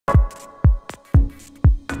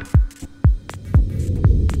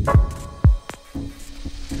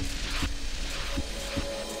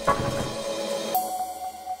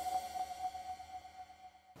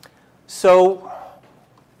So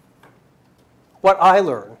what I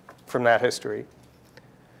learned from that history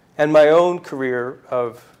and my own career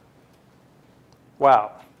of,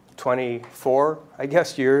 wow, 24, I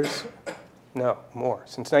guess, years, no, more,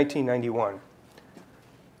 since 1991,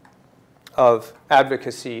 of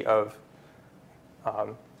advocacy of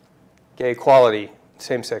gay equality,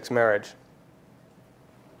 same-sex marriage.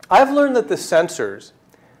 I've learned that the censors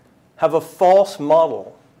have a false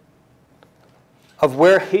model of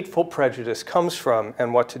where hateful prejudice comes from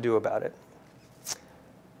and what to do about it.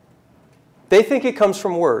 They think it comes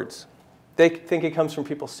from words. They think it comes from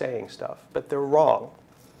people saying stuff, but they're wrong.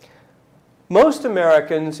 Most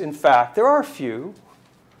Americans, in fact, there are a few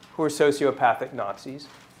who are sociopathic Nazis,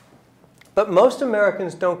 but most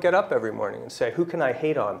Americans don't get up every morning and say, who can I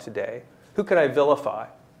hate on today? Who can I vilify?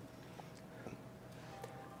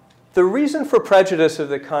 The reason for prejudice of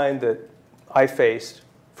the kind that I faced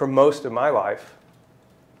for most of my life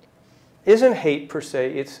isn't hate per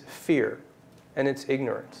se, it's fear and it's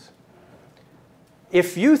ignorance.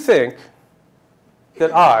 If you think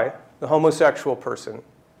that I, the homosexual person,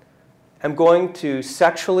 am going to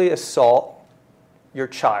sexually assault your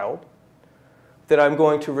child, that I'm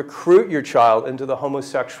going to recruit your child into the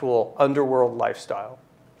homosexual underworld lifestyle,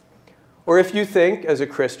 or if you think, as a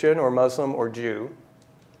Christian or Muslim or Jew,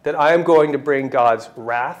 that I am going to bring God's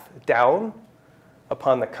wrath down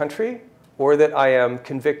upon the country, or that I am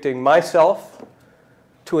convicting myself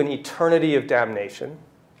to an eternity of damnation,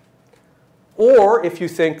 or if you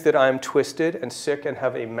think that I'm twisted and sick and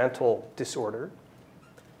have a mental disorder,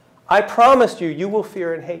 I promise you, you will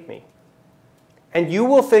fear and hate me. And you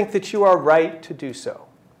will think that you are right to do so.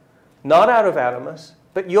 Not out of animus,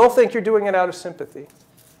 but you'll think you're doing it out of sympathy.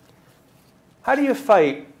 How do you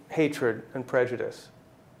fight hatred and prejudice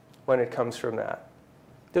when it comes from that?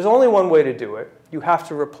 There's only one way to do it. You have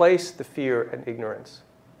to replace the fear and ignorance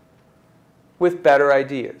with better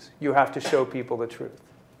ideas. You have to show people the truth.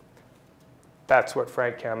 That's what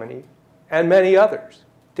Frank Kameny and many others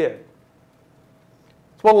did.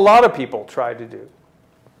 It's what a lot of people tried to do.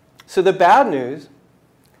 So the bad news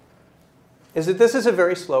is that this is a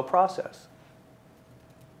very slow process.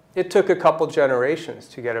 It took a couple generations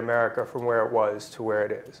to get America from where it was to where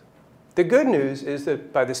it is. The good news is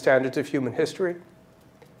that by the standards of human history,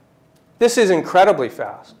 this is incredibly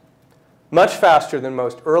fast, much faster than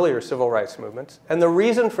most earlier civil rights movements. And the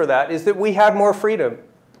reason for that is that we had more freedom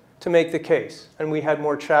to make the case, and we had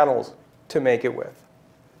more channels to make it with.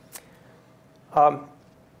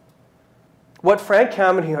 What Frank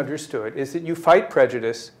Kameny understood is that you fight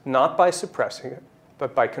prejudice not by suppressing it,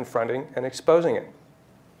 but by confronting and exposing it.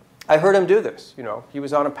 I heard him do this. You know, he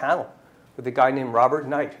was on a panel with a guy named Robert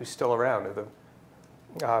Knight, who's still around, of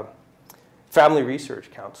the Family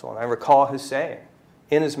Research Council. And I recall his saying,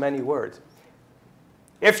 in as many words,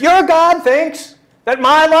 if your God thinks that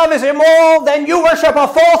my love is immoral, then you worship a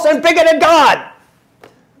false and bigoted God,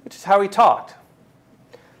 which is how he talked.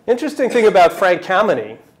 Interesting thing about Frank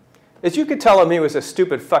Kameny is you could tell him he was a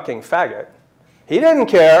stupid fucking faggot. He didn't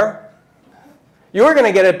care. You were going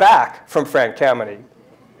to get it back from Frank Kameny.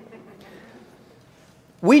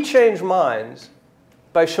 We changed minds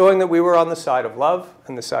by showing that we were on the side of love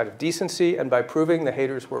and the side of decency, and by proving the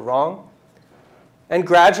haters were wrong. And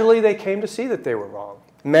gradually they came to see that they were wrong.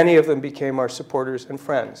 Many of them became our supporters and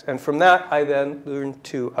friends. And from that, I then learned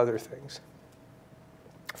two other things.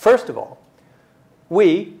 First of all,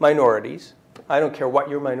 we, minorities, I don't care what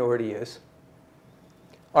your minority is,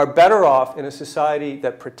 are better off in a society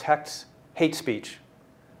that protects hate speech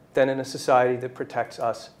than in a society that protects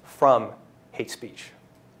us from hate speech.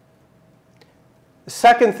 The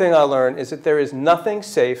second thing I learned is that there is nothing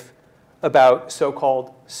safe about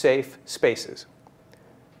so-called safe spaces,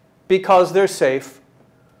 because they're safe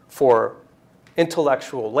for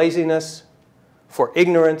intellectual laziness, for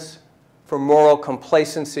ignorance, for moral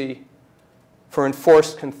complacency, for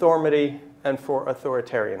enforced conformity, and for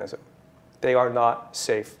authoritarianism. They are not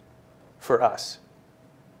safe for us.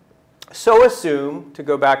 So assume, to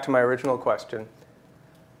go back to my original question,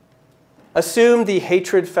 assume the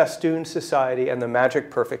hatred-festooned society and the magic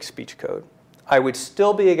perfect speech code. I would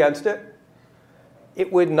still be against it.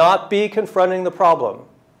 It would not be confronting the problem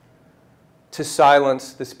to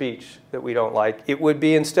silence the speech that we don't like. It would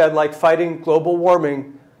be instead like fighting global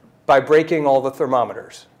warming by breaking all the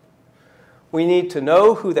thermometers. We need to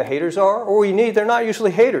know who the haters are, or they're not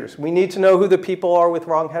usually haters. We need to know who the people are with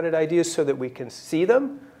wrong-headed ideas so that we can see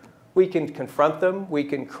them, we can confront them, we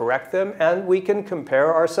can correct them, and we can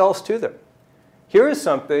compare ourselves to them. Here is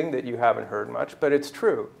something that you haven't heard much, but it's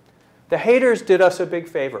true. The haters did us a big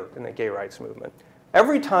favor in the gay rights movement.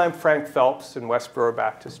 Every time Frank Phelps in Westboro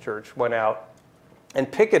Baptist Church went out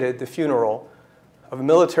and picketed the funeral of a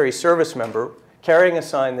military service member carrying a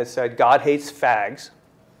sign that said, "God hates fags,"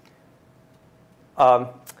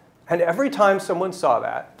 and every time someone saw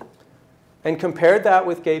that and compared that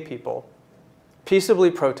with gay people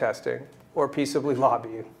peaceably protesting or peaceably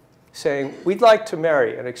lobbying, saying, "We'd like to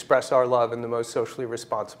marry and express our love in the most socially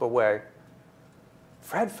responsible way,"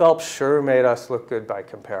 Fred Phelps sure made us look good by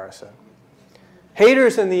comparison.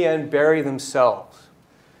 Haters in the end bury themselves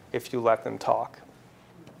if you let them talk.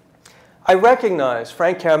 I recognize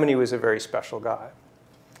Frank Kameny was a very special guy.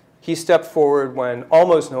 He stepped forward when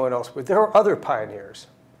almost no one else would. There were other pioneers.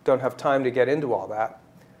 Don't have time to get into all that.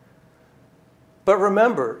 But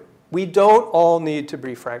remember, we don't all need to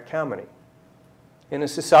be Frank Kameny. In a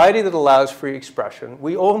society that allows free expression,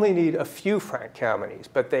 we only need a few Frank Kamenys,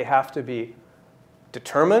 but they have to be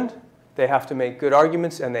determined, they have to make good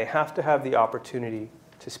arguments, and they have to have the opportunity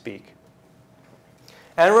to speak.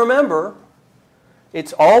 And remember,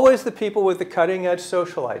 it's always the people with the cutting-edge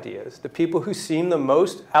social ideas, the people who seem the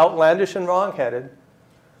most outlandish and wrong-headed.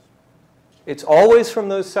 It's always from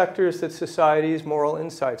those sectors that society's moral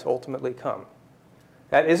insights ultimately come.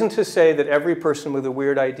 That isn't to say that every person with a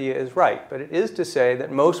weird idea is right, but it is to say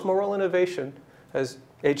that most moral innovation, as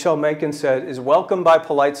H.L. Mencken said, is welcomed by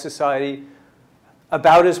polite society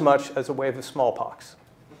about as much as a wave of smallpox.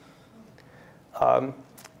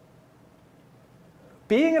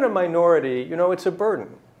 Being in a minority, you know, it's a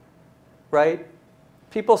burden, right?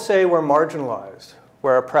 People say we're marginalized,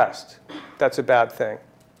 we're oppressed. That's a bad thing.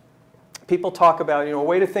 People talk about, you know, a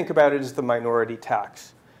way to think about it is the minority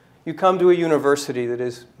tax. You come to a university that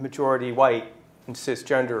is majority white and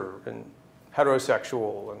cisgender and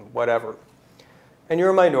heterosexual and whatever, and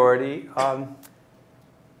you're a minority,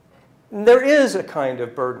 there is a kind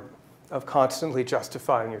of burden of constantly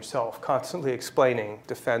justifying yourself, constantly explaining,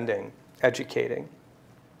 defending, educating.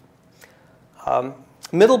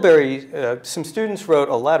 Middlebury, some students wrote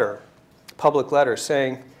a letter, public letter,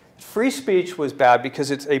 saying free speech was bad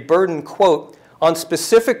because it's a burden, quote, on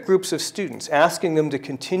specific groups of students, asking them to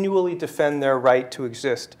continually defend their right to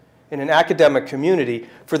exist in an academic community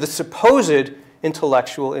for the supposed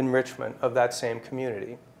intellectual enrichment of that same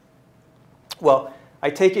community. Well, I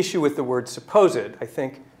take issue with the word supposed. I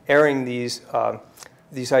think airing these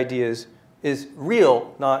ideas is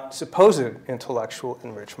real, not supposed intellectual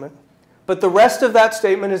enrichment. But the rest of that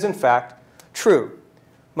statement is, in fact, true.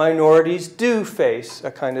 Minorities do face a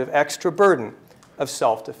kind of extra burden of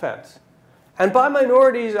self-defense. And by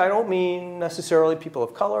minorities, I don't mean necessarily people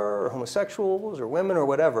of color or homosexuals or women or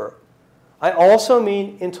whatever. I also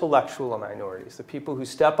mean intellectual minorities, the people who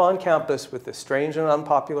step on campus with the strange and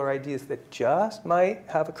unpopular ideas that just might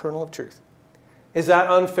have a kernel of truth. Is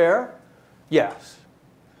that unfair? Yes.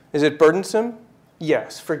 Is it burdensome?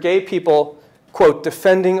 Yes. For gay people, quote,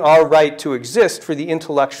 defending our right to exist for the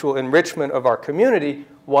intellectual enrichment of our community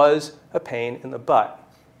was a pain in the butt.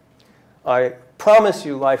 I promise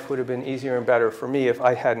you life would have been easier and better for me if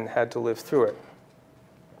I hadn't had to live through it.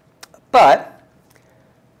 But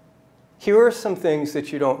here are some things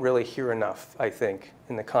that you don't really hear enough, I think,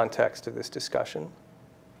 in the context of this discussion.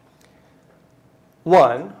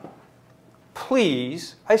 One,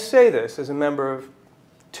 please, I say this as a member of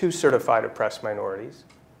 2 certified oppressed minorities,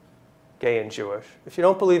 gay and Jewish. If you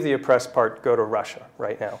don't believe the oppressed part, go to Russia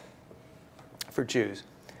right now for Jews.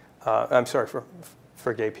 I'm sorry,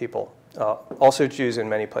 for gay people. Also Jews in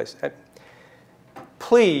many places.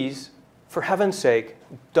 Please, for heaven's sake,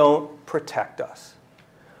 don't protect us.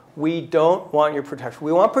 We don't want your protection.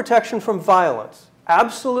 We want protection from violence,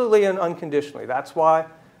 absolutely and unconditionally. That's why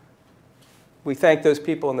we thank those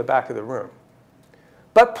people in the back of the room.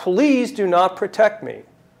 But please do not protect me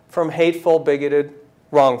from hateful, bigoted,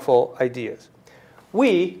 wrongful ideas.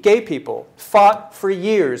 We, gay people, fought for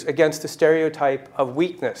years against the stereotype of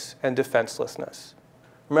weakness and defenselessness.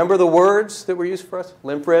 Remember the words that were used for us?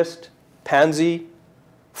 Limp wrist, pansy,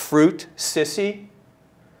 fruit, sissy.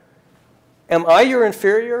 Am I your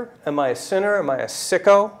inferior? Am I a sinner? Am I a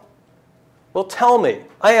sicko? Well, tell me.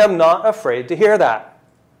 I am not afraid to hear that.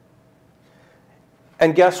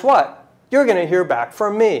 And guess what? You're going to hear back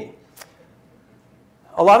from me.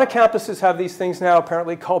 A lot of campuses have these things now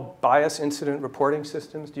apparently called bias incident reporting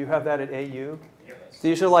systems. Do you have that at AU? Yes.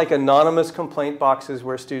 These are like anonymous complaint boxes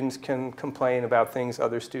where students can complain about things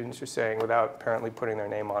other students are saying without apparently putting their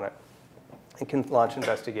name on it, and can launch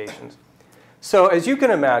investigations. So as you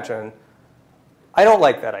can imagine, I don't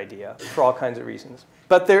like that idea for all kinds of reasons.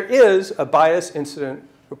 But there is a bias incident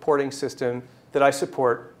reporting system that I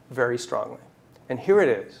support very strongly. And here it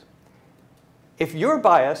is. If you're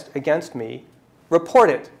biased against me, report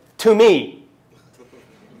it to me.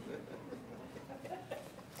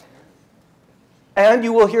 And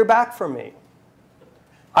you will hear back from me.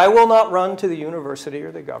 I will not run to the university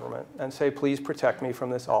or the government and say, please protect me from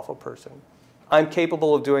this awful person. I'm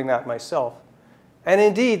capable of doing that myself. And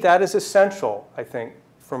indeed, that is essential, I think,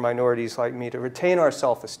 for minorities like me to retain our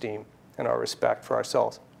self-esteem and our respect for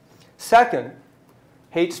ourselves. Second,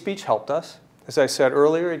 hate speech helped us. As I said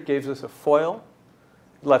earlier, it gives us a foil.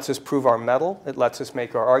 It lets us prove our mettle. It lets us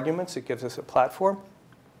make our arguments. It gives us a platform.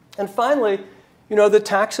 And finally, you know, the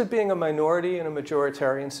tax of being a minority in a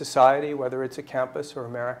majoritarian society, whether it's a campus or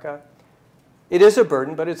America, it is a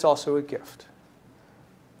burden, but it's also a gift.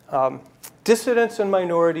 Dissidents and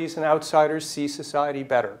minorities and outsiders see society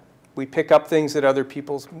better. We pick up things that other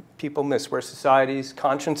people miss. We're society's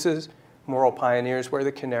consciences, moral pioneers. We're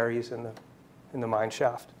the canaries in the mine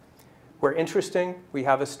shaft. We're interesting. We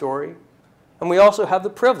have a story. And we also have the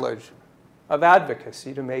privilege of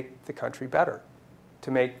advocacy to make the country better,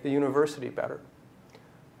 to make the university better.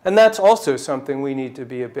 And that's also something we need to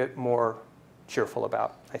be a bit more cheerful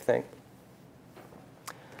about, I think.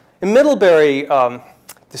 In Middlebury,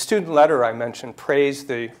 the student letter I mentioned praised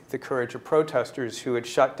the courage of protesters who had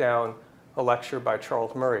shut down a lecture by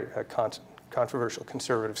Charles Murray, a controversial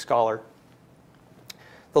conservative scholar.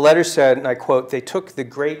 The letter said, and I quote, "They took the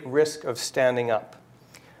great risk of standing up."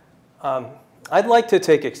 I'd like to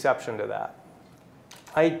take exception to that.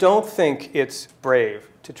 I don't think it's brave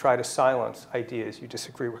to try to silence ideas you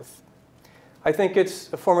disagree with. I think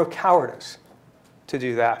it's a form of cowardice to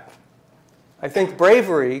do that. I think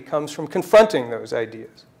bravery comes from confronting those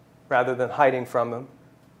ideas rather than hiding from them,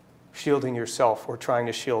 shielding yourself or trying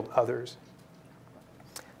to shield others.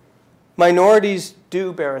 Minorities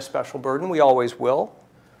do bear a special burden. We always will.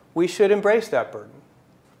 We should embrace that burden,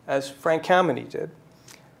 as Frank Kameny did.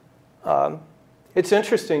 It's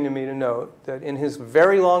interesting to me to note that in his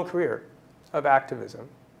very long career of activism,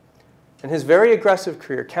 in his very aggressive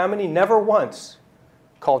career, Kameny never once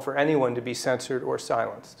called for anyone to be censored or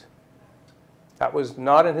silenced. That was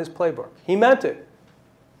not in his playbook. He meant it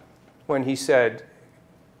when he said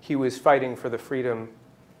he was fighting for the freedom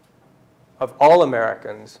of all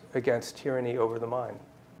Americans against tyranny over the mine.